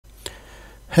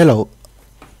Hello,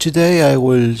 today I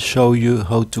will show you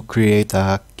how to create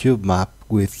a cube map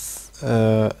with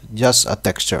just a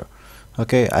texture.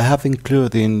 Okay, I have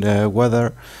included in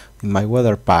my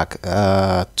weather pack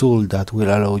a tool that will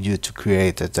allow you to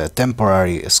create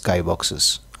temporary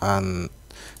skyboxes, and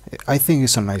I think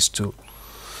it's a nice tool.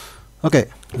 Okay,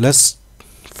 let's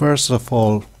first of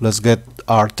all let's get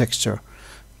our texture.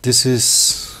 This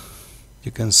is,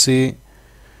 you can see,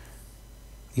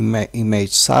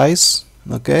 image size.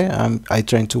 Okay, I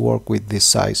trying to work with this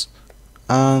size,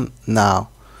 and now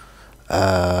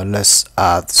let's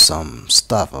add some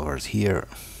stuff over here.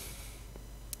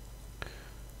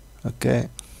 Okay,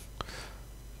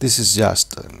 this is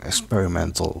just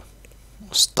experimental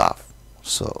stuff,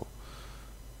 so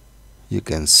you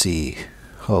can see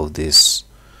how this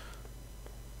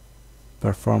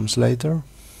performs later.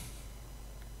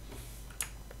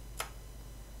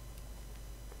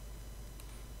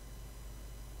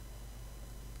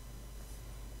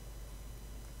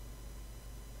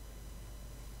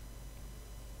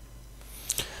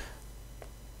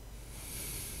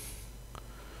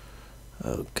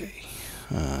 Okay,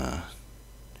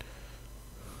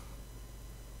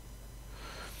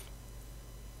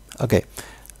 okay,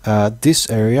 this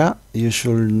area you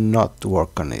should not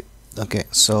work on it. Okay,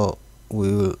 so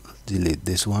we will delete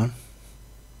this one.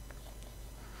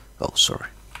 Oh, sorry.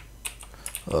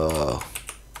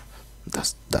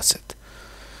 That's it.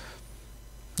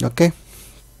 Okay,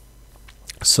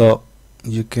 so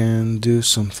you can do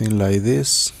something like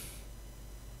this,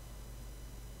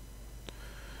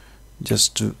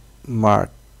 just to mark.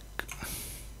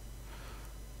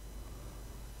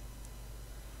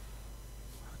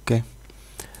 Okay,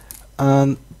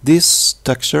 and this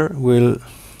texture will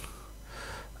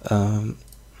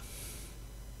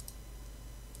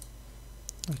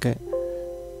okay,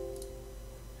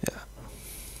 yeah,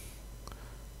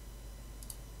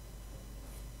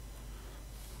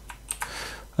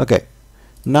 okay.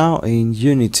 Now in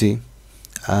Unity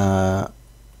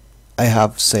I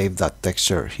have saved that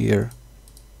texture here.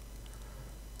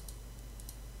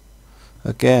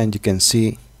 Okay, and you can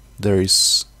see there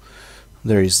is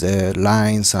the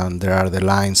lines, and there are the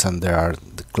lines, and there are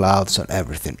the clouds and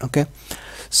everything. Okay,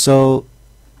 so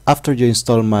after you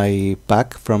install my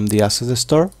pack from the asset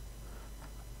store,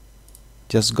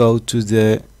 just go to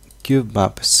the cube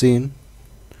map scene.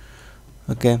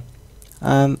 Okay,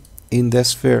 and in the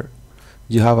sphere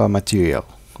you have a material.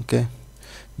 Okay,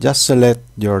 just select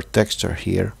your texture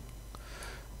here,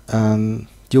 and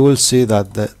you will see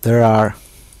that there are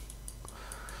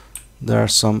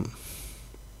some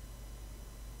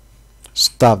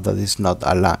stuff that is not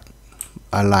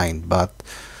aligned, but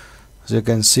as you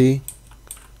can see,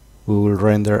 we will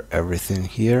render everything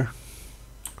here.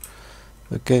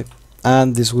 Okay,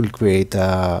 and this will create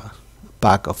a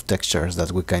pack of textures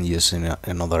that we can use in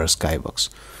another skybox.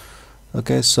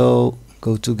 Okay, so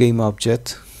go to game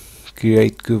object,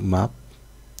 create cube map.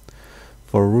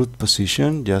 For root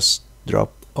position, just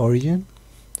drop origin.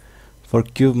 For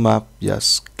cube map,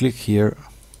 just click here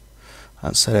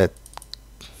and select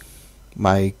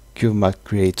my cube map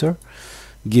creator,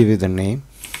 give it a name.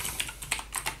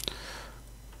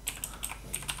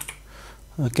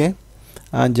 Okay,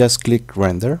 and just click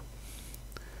render.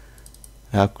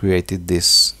 I have created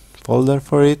this folder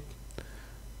for it.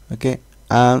 Okay,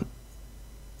 and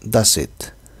that's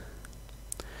it.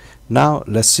 Now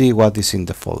let's see what is in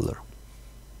the folder.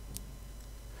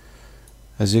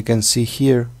 As you can see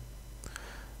here,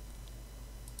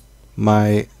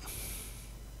 my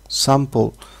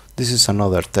sample, this is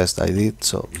another test I did,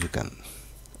 so you can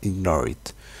ignore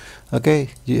it. Okay,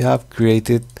 you have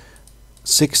created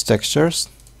 6 textures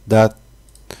that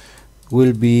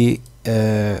will be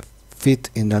fit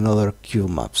in another cube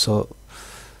map. So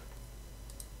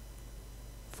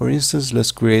for instance,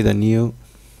 let's create a new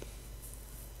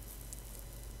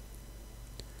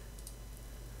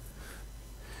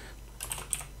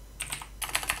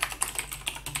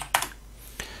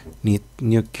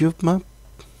cube map.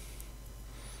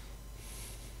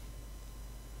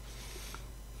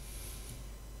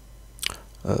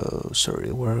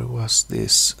 Sorry, where was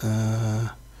this?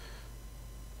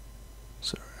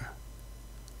 Sorry,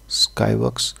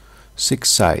 skybox 6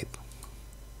 side.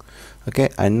 Okay,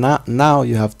 and now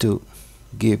you have to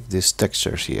give these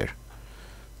textures here.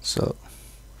 So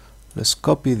let's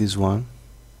copy this one.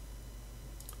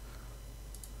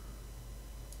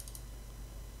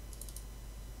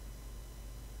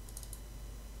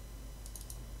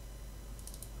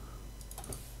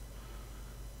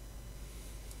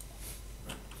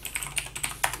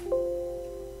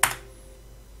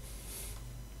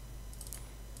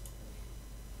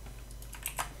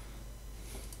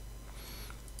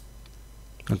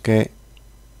 Okay,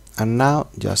 and now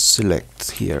just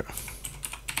select here.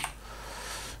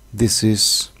 This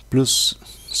is plus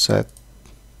set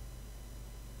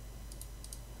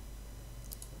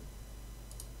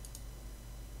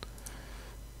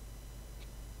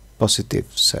positive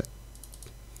set.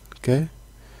 Okay,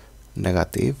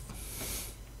 negative,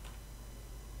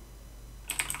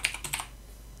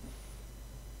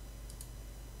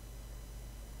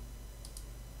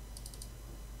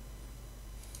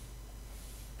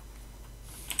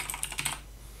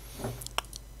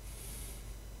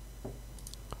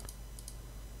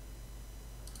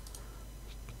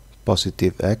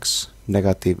 positive x,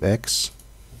 negative x,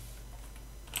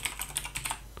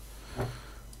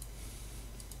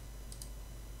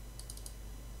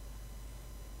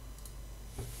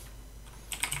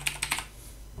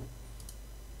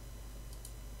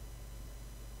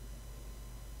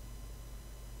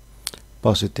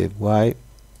 positive y,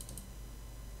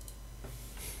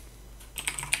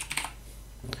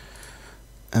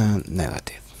 and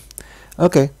negative.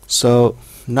 Okay, so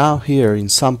now here in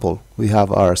sample we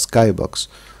have our skybox,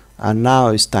 and now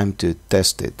it's time to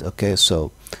test it. Okay,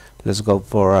 so let's go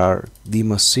for our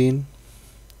demo scene,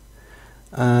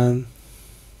 and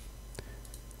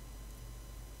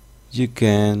you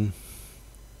can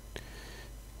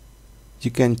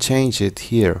change it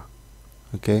here,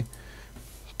 okay,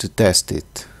 to test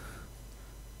it.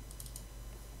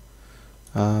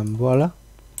 Voila,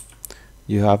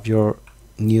 you have your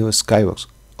new skybox.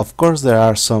 Of course there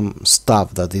are some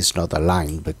stuff that is not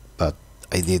aligned, but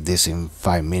I did this in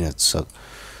 5 minutes,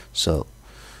 so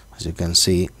as you can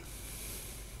see,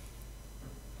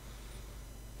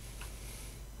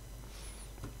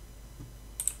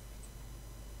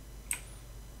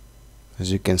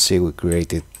 we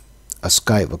created a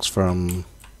skybox from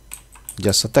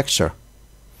just a texture.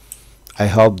 I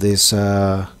hope this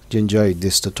you enjoyed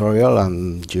this tutorial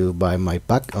and you buy my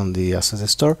pack on the asset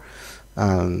store,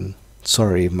 and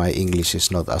sorry if my English is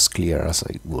not as clear as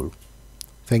I would.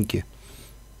 Thank you.